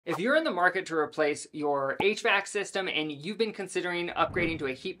If you're in the market to replace your HVAC system and you've been considering upgrading to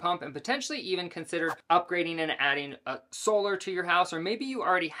a heat pump and potentially even considered upgrading and adding solar to your house, or maybe you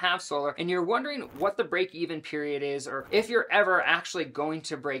already have solar and you're wondering what the break-even period is, or if you're ever actually going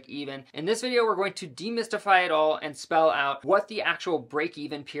to break even, in this video we're going to demystify it all and spell out what the actual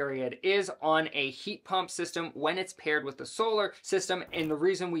break-even period is on a heat pump system when it's paired with the solar system. And the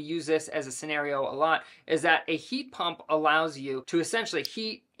reason we use this as a scenario a lot is that a heat pump allows you to essentially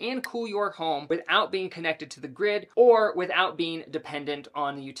heat and cool your home without being connected to the grid or without being dependent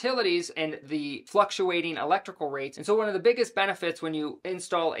on the utilities and the fluctuating electrical rates. And so one of the biggest benefits when you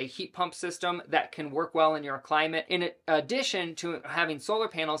install a heat pump system that can work well in your climate, in addition to having solar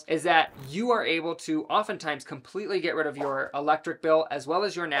panels, is that you are able to oftentimes completely get rid of your electric bill as well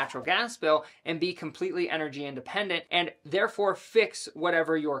as your natural gas bill and be completely energy independent, and therefore fix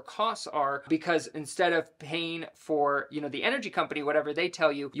whatever your costs are, because instead of paying for, the energy company, whatever they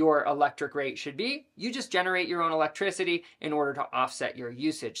tell you your electric rate should be, you just generate your own electricity in order to offset your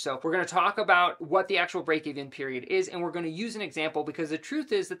usage. So we're going to talk about what the actual break-even period is, and we're going to use an example because the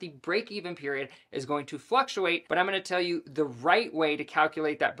truth is that the break-even period is going to fluctuate, but I'm going to tell you the right way to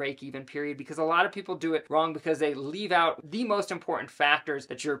calculate that break-even period, because a lot of people do it wrong because they leave out the most important factors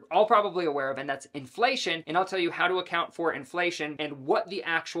that you're all probably aware of, and that's inflation. And I'll tell you how to account for inflation and what the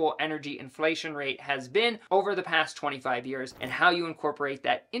actual energy inflation rate has been over the past 25 years and how you incorporate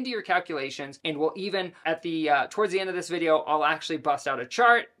that into your calculations. And we'll even at the towards the end of this video, I'll actually bust out a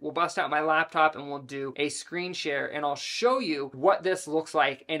chart. We'll bust out my laptop and we'll do a screen share, and I'll show you what this looks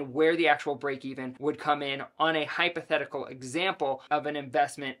like and where the actual break even would come in on a hypothetical example of an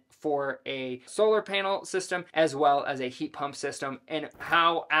investment for a solar panel system as well as a heat pump system, and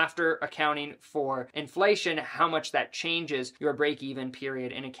how, after accounting for inflation, how much that changes your break-even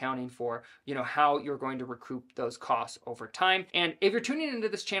period and accounting for, how you're going to recoup those costs over time. And if you're tuning into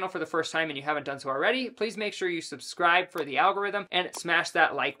this channel for the first time and you haven't done so already, please make sure you subscribe for the algorithm and smash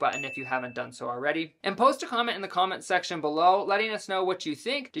that like button if you haven't done so already. And post a comment in the comment section below letting us know what you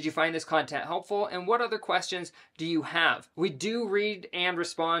think. Did you find this content helpful? And what other questions do you have? We do read and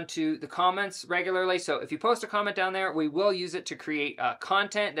respond to the comments regularly, so if you post a comment down there, we will use it to create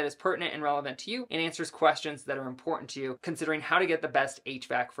content that is pertinent and relevant to you and answers questions that are important to you, considering how to get the best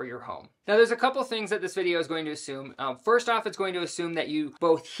HVAC for your home. Now, there's a couple things that this video is going to assume. First off, it's going to assume that you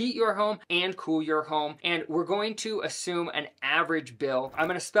both heat your home and cool your home, and we're going to assume an average bill. I'm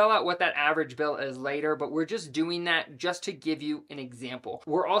going to spell out what that average bill is later, but we're just doing that just to give you an example.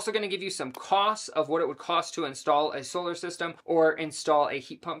 We're also going to give you some costs of what it would cost to install a solar system or install a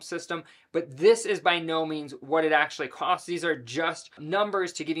heat pump system, but this is by no means what it actually costs. These are just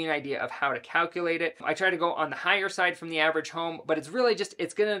numbers to give you an idea of how to calculate it. I try to go on the higher side from the average home, but it's really just,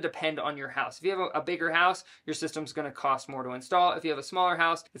 it's going to depend on your house. If you have a bigger house, your system's going to cost more to install. If you have a smaller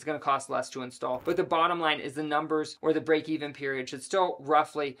house, it's going to cost less to install. But the bottom line is the numbers, or the break-even period, should still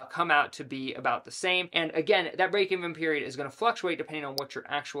roughly come out to be about the same. And again, that break-even period is going to fluctuate depending on what your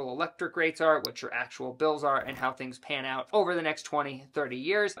actual electric rates are, what your actual bills are, and how things pan out over the next 20, 30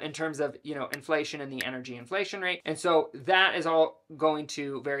 years in terms of, inflation and the energy inflation rate. And so that is all going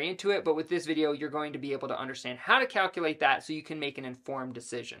to vary into it. But with this video, you're going to be able to understand how to calculate that so you can make an informed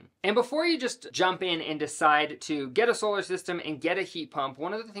decision. And before you just jump in and decide to get a solar system and get a heat pump,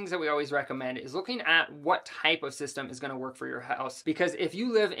 one of the things that we always recommend is looking at what type of system is going to work for your house. Because if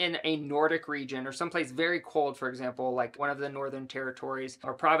you live in a Nordic region or someplace very cold, for example, like one of the northern territories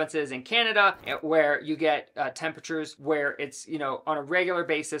or provinces in Canada, where you get temperatures where it's, on a regular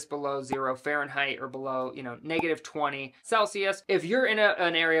basis below 0 Fahrenheit or below, -20 Celsius. If you're in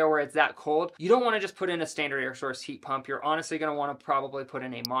an area where it's that cold, you don't want to just put in a standard air source heat pump. You're honestly going to want to probably put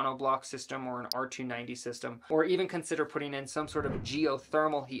in a monoblock system or an R290 system, or even consider putting in some sort of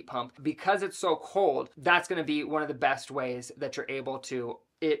geothermal heat pump. Because it's so cold, that's going to be one of the best ways that you're able to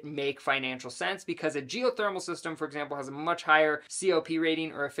make financial sense, because a geothermal system, for example, has a much higher COP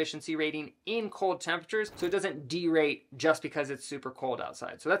rating or efficiency rating in cold temperatures, so it doesn't derate just because it's super cold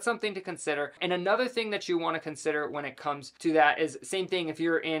outside. So that's something to consider. And another thing that you want to consider when it comes to that is, same thing if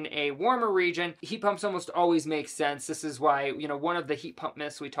you're in a warmer region, heat pumps almost always make sense. This is why, one of the heat pump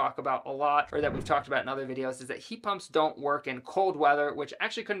myths we talk about a lot, or that we've talked about in other videos, is that heat pumps don't work in cold weather, which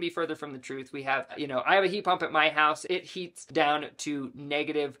actually couldn't be further from the truth. We have, I have a heat pump at my house. It heats down to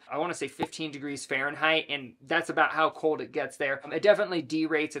I want to say 15 degrees Fahrenheit, and that's about how cold it gets there. It definitely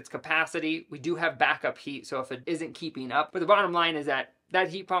derates its capacity. We do have backup heat, so if it isn't keeping up, but the bottom line is that that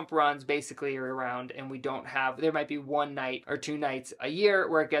heat pump runs basically year round, and we don't have, there might be one night or two nights a year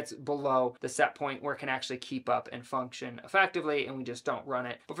where it gets below the set point where it can actually keep up and function effectively, and we just don't run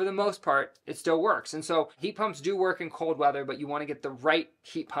it. But for the most part, it still works. And so heat pumps do work in cold weather, but you want to get the right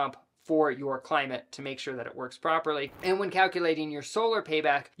heat pump for your climate to make sure that it works properly. And when calculating your solar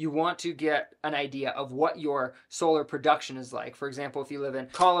payback, you want to get an idea of what your solar production is like. For example, if you live in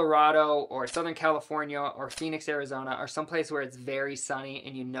Colorado or Southern California or Phoenix, Arizona, or someplace where it's very sunny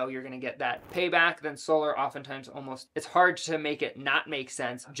and you know you're going to get that payback, then solar oftentimes it's hard to make it not make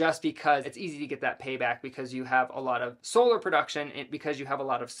sense, just because it's easy to get that payback because you have a lot of solar production and because you have a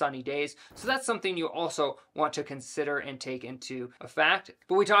lot of sunny days. So that's something you also want to consider and take into effect.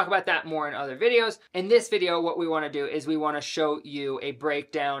 But we talk about that more in other videos. In this video, what we want to do is we want to show you a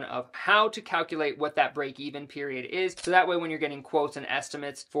breakdown of how to calculate what that break-even period is. So that way, when you're getting quotes and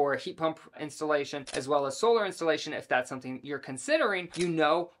estimates for heat pump installation as well as solar installation, if that's something you're considering, you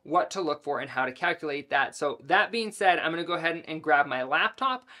know what to look for and how to calculate that. So that being said, I'm going to go ahead and grab my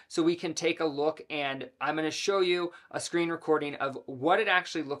laptop so we can take a look, and I'm going to show you a screen recording of what it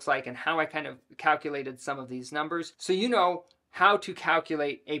actually looks like and how I kind of calculated some of these numbers, so you know how to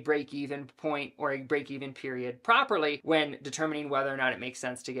calculate a break-even point or a break-even period properly when determining whether or not it makes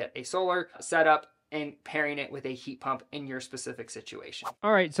sense to get a solar setup and pairing it with a heat pump in your specific situation.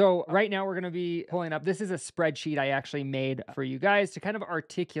 All right, so right now we're gonna be pulling up, this is a spreadsheet I actually made for you guys to kind of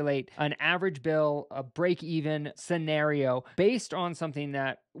articulate an average bill, a break-even scenario based on something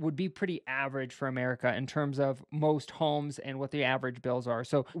that would be pretty average for America in terms of most homes and what the average bills are.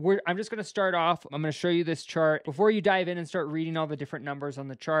 So I'm just gonna start off, I'm gonna show you this chart. Before you dive in and start reading all the different numbers on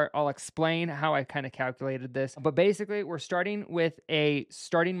the chart, I'll explain how I kind of calculated this. But basically, we're starting with a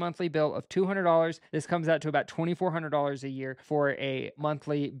starting monthly bill of $200. This comes out to about $2,400 a year for a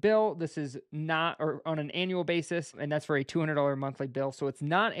monthly bill. This is not, or on an annual basis, and that's for a $200 monthly bill. So it's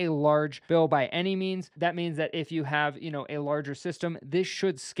not a large bill by any means. That means that if you have, a larger system, this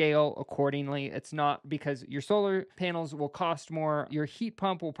should scale accordingly. It's not, because your solar panels will cost more. Your heat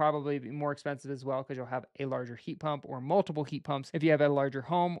pump will probably be more expensive as well, because you'll have a larger heat pump or multiple heat pumps if you have a larger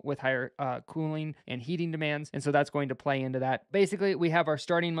home with higher cooling and heating demands. And so that's going to play into that. Basically, we have our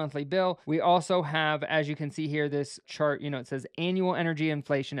starting monthly bill. We also have, as you can see here, this chart, it says annual energy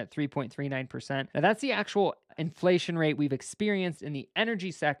inflation at 3.39%. Now that's the actual inflation rate we've experienced in the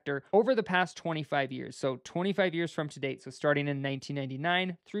energy sector over the past 25 years. So 25 years from to date. So starting in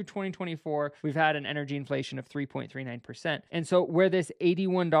 1999 through 2024, we've had an energy inflation of 3.39%. And so where this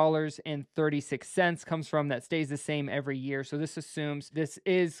 $81.36 comes from, that stays the same every year. So this assumes this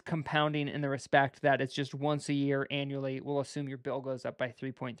is compounding in the respect that it's just once a year annually. We'll assume your bill goes up by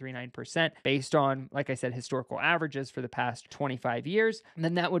 3.39% based on, like I said, historical averages for the past 25 years. And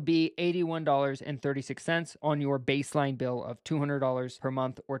then that would be $81.36 on your baseline bill of $200 per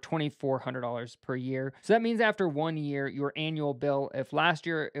month or $2,400 per year. So that means after 1 year, your annual bill, if last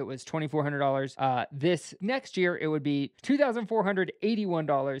year it was $2,400, this next year it would be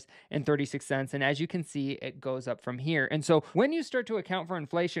 $2,481.36. And as you can see, it goes up from here. And so when you start to account for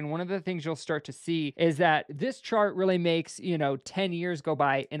inflation, one of the things you'll start to see is that this chart really makes, 10 years go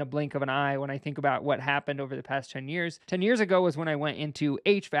by in a blink of an eye. When I think about what happened over the past 10 years, 10 years ago was when I went into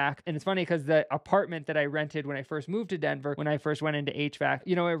HVAC. And it's funny because the apartment that I rented when I first moved to Denver, when I first went into HVAC,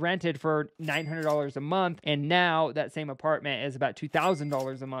 it rented for $900 a month. And now that same apartment is about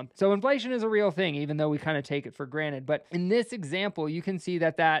 $2,000 a month. So inflation is a real thing, even though we kind of take it for granted. But in this example, you can see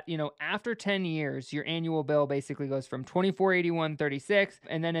that after 10 years, your annual bill basically goes from $2,481.36.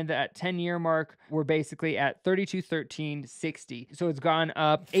 And then in that 10-year mark, we're basically at $3,213.60. So it's gone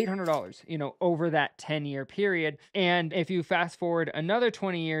up $800, over that 10-year period. And if you fast forward another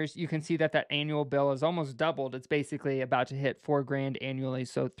 20 years, you can see that that annual bill is almost doubled. It's basically about to hit $4,000 annually.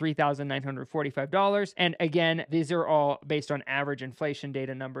 So $3,945. And again, these are all based on average inflation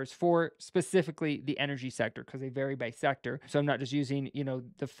data numbers for specifically the energy sector, because they vary by sector. So I'm not just using,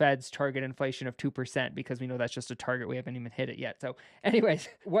 the Fed's target inflation of 2%, because we know that's just a target. We haven't even hit it yet. So anyways,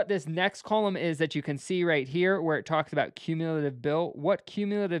 what this next column is that you can see right here, where it talks about cumulative bill. What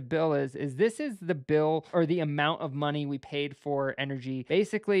cumulative bill is this is the bill or the amount of money we paid for energy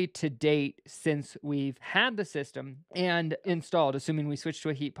basically to date since we've had the system and installed, assuming we switch to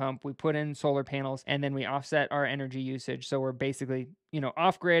a heat pump, we put in solar panels, and then we offset our energy usage. So we're basically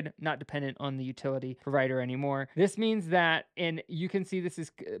off grid, not dependent on the utility provider anymore. This means that, and you can see this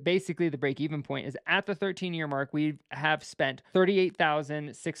is basically the break even point, is at the 13-year mark, we have spent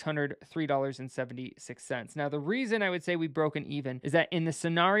 $38,603.76. Now, the reason I would say we've broken even is that in the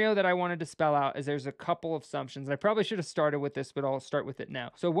scenario that I wanted to spell out is there's a couple of assumptions. I probably should have started with this, but I'll start with it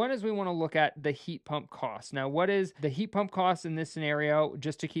now. So one is we want to look at the heat pump cost. Now, what is the heat pump cost in this scenario?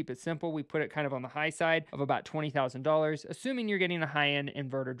 Just to keep it simple, we put it kind of on the high side of about $20,000, assuming you're getting a high-end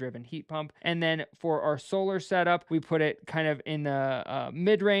inverter-driven heat pump. And then for our solar setup, we put it kind of in the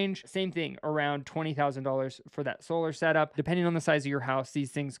mid-range. Same thing, around $20,000 for that solar setup. Depending on the size of your house,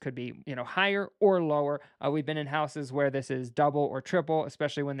 these things could be, higher or lower. We've been in houses where this is double or triple,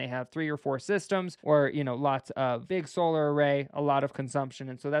 especially when they have 3 or 4 systems or, lots of big solar array, a lot of consumption.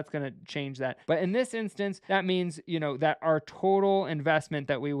 And so that's going to change that. But in this instance, that means, that our total investment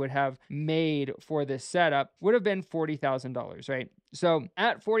that we would have made for this setup would have been $40,000, right? So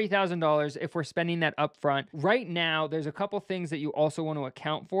at $40,000, if we're spending that upfront, right now, there's a couple things that you also want to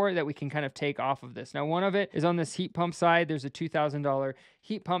account for that we can kind of take off of this. Now, one of it is on this heat pump side, there's a $2,000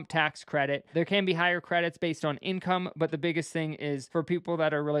 heat pump tax credit. There can be higher credits based on income, but the biggest thing is for people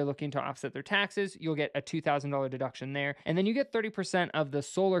that are really looking to offset their taxes, you'll get a $2,000 deduction there. And then you get 30% of the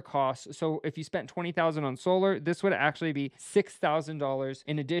solar costs. So if you spent $20,000 on solar, this would actually be $6,000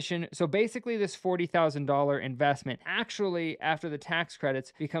 in addition. So basically this $40,000 investment actually, after the tax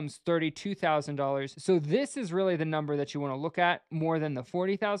credits, becomes $32,000. So this is really the number that you want to look at more than the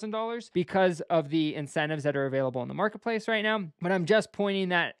 $40,000 because of the incentives that are available in the marketplace right now. But I'm just pointing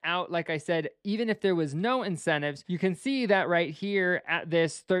that out. Like I said, even if there was no incentives, you can see that right here at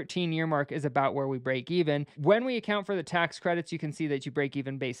this 13-year mark is about where we break even. When we account for the tax credits, you can see that you break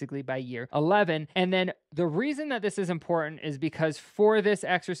even basically by year 11. And then the reason that this is important is because for this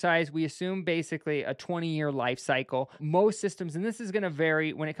exercise, we assume basically a 20-year life cycle. Most systems, and this is going to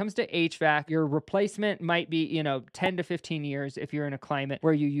vary when it comes to HVAC, your replacement might be, 10 to 15 years if you're in a climate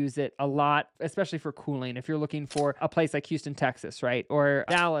where you use it a lot, especially for cooling. If you're looking for a place like Houston, Texas, right? Or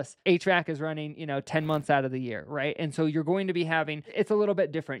Dallas, HVAC is running, 10 months out of the year, right? And so you're going to be having, it's a little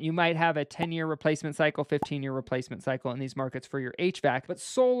bit different. You might have a 10-year replacement cycle, 15-year replacement cycle in these markets for your HVAC, but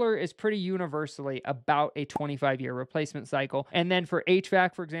solar is pretty universally about a 25-year replacement cycle. And then for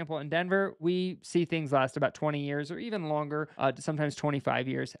HVAC, for example, in Denver, we see things last about 20 years or even longer, sometimes 25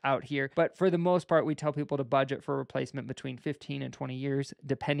 years out here. But for the most part, we tell people to budget for replacement between 15 and 20 years,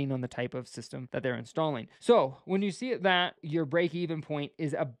 depending on the type of system that they're installing. So when you see that your break-even point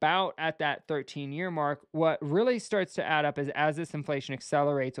is about at that 13-year mark, what really starts to add up is as this inflation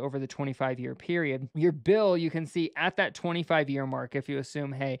accelerates over the 25-year period, your bill, you can see at that 25-year mark, if you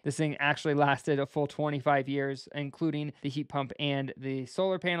assume, hey, this thing actually lasted a full 25 years, including the heat pump and the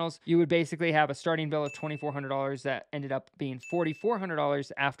solar panels, you would basically have a starting bill of $2,400 that ended up being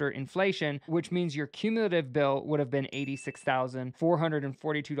 $4,400 after inflation, which means your cumulative bill would have been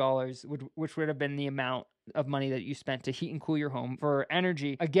 $86,442, which would have been the amount of money that you spent to heat and cool your home for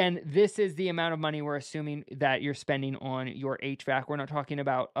energy. Again, this is the amount of money we're assuming that you're spending on your HVAC. We're not talking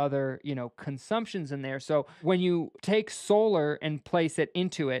about other, consumptions in there. So when you take solar and place it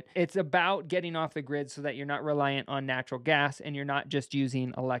into it, it's about getting off the grid so that you're not reliant on natural gas and you're not just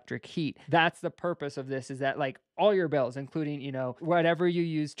using electric heat. That's the purpose of this, is that all your bills, including, whatever you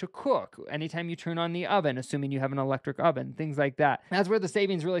use to cook, anytime you turn on the oven, assuming you have an electric oven, things like that. That's where the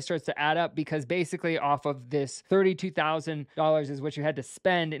savings really starts to add up, because basically off of this $32,000 is what you had to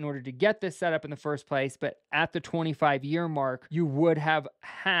spend in order to get this set up in the first place. But at the 25-year mark, you would have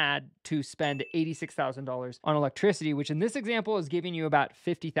had to spend $86,000 on electricity, which in this example is giving you about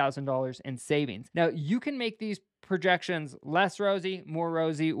 $50,000 in savings. Now, you can make these projections less rosy, more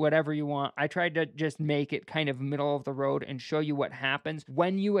rosy, whatever you want. I tried to just make it kind of middle of the road and show you what happens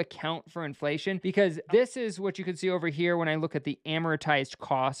when you account for inflation, because this is what you can see over here when I look at the amortized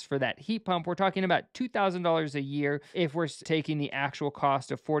costs for that heat pump. We're talking about $2,000 a year if we're taking the actual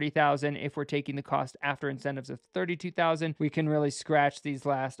cost of $40,000. If we're taking the cost after incentives of $32,000, we can really scratch these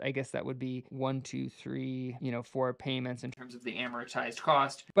last, I guess that would be 1, 2, 3, 4 payments in terms of the amortized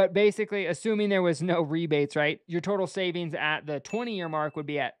cost. But basically, assuming there was no rebates, right? Your total savings at the 20-year mark would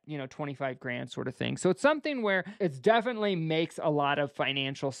be at, 25 grand sort of thing. So it's something where it definitely makes a lot of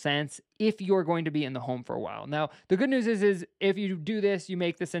financial sense if you're going to be in the home for a while. Now, the good news is if you do this, you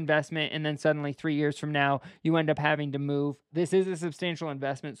make this investment, and then suddenly 3 years from now, you end up having to move. This is a substantial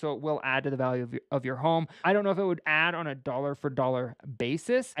investment, so it will add to the value of your home. I don't know if it would add on a dollar for dollar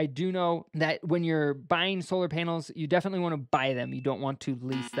basis. I do know that when you're buying solar panels, you definitely want to buy them. You don't want to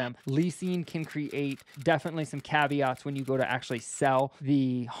lease them. Leasing can create definitely some caveats when you go to actually sell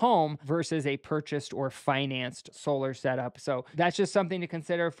the home versus a purchased or financed solar setup. So that's just something to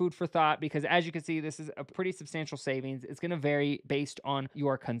consider, food for thought, because as you can see, this is a pretty substantial savings. It's going to vary based on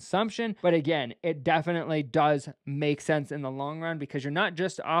your consumption. But again, it definitely does make sense in the long run because you're not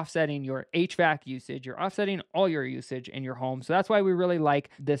just offsetting your HVAC usage, you're offsetting all your usage in your home. So that's why we really like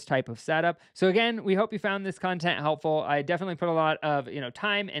this type of setup. So again, we hope you found this content helpful. I definitely put a lot of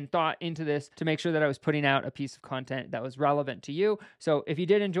time and thought into this to make sure that I was putting out a piece of content that was relevant to you. So if you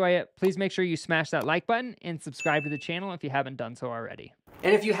did enjoy it, please make sure you smash that like button and subscribe to the channel if you haven't done so already.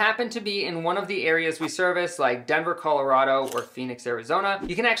 And if you happen to be in one of the areas we service, like Denver, Colorado, or Phoenix, Arizona,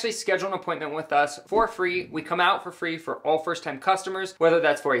 you can actually schedule an appointment with us for free. We come out for free for all first-time customers, whether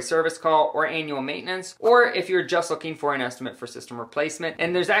that's for a service call or annual maintenance, or if you're just looking for an estimate for system replacement.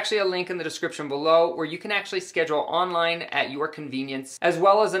 And there's actually a link in the description below where you can actually schedule online at your convenience, as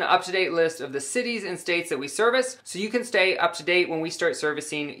well as an up-to-date list of the cities and states that we service, so you can stay up to date when we start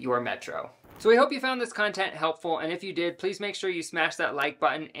servicing your metro. So we hope you found this content helpful, and if you did, please make sure you smash that like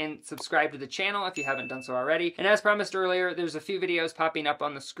button and subscribe to the channel if you haven't done so already. And as promised earlier, there's a few videos popping up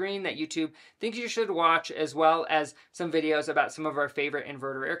on the screen that YouTube thinks you should watch, as well as some videos about some of our favorite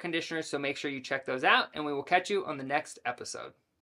inverter air conditioners, so make sure you check those out, and we will catch you on the next episode.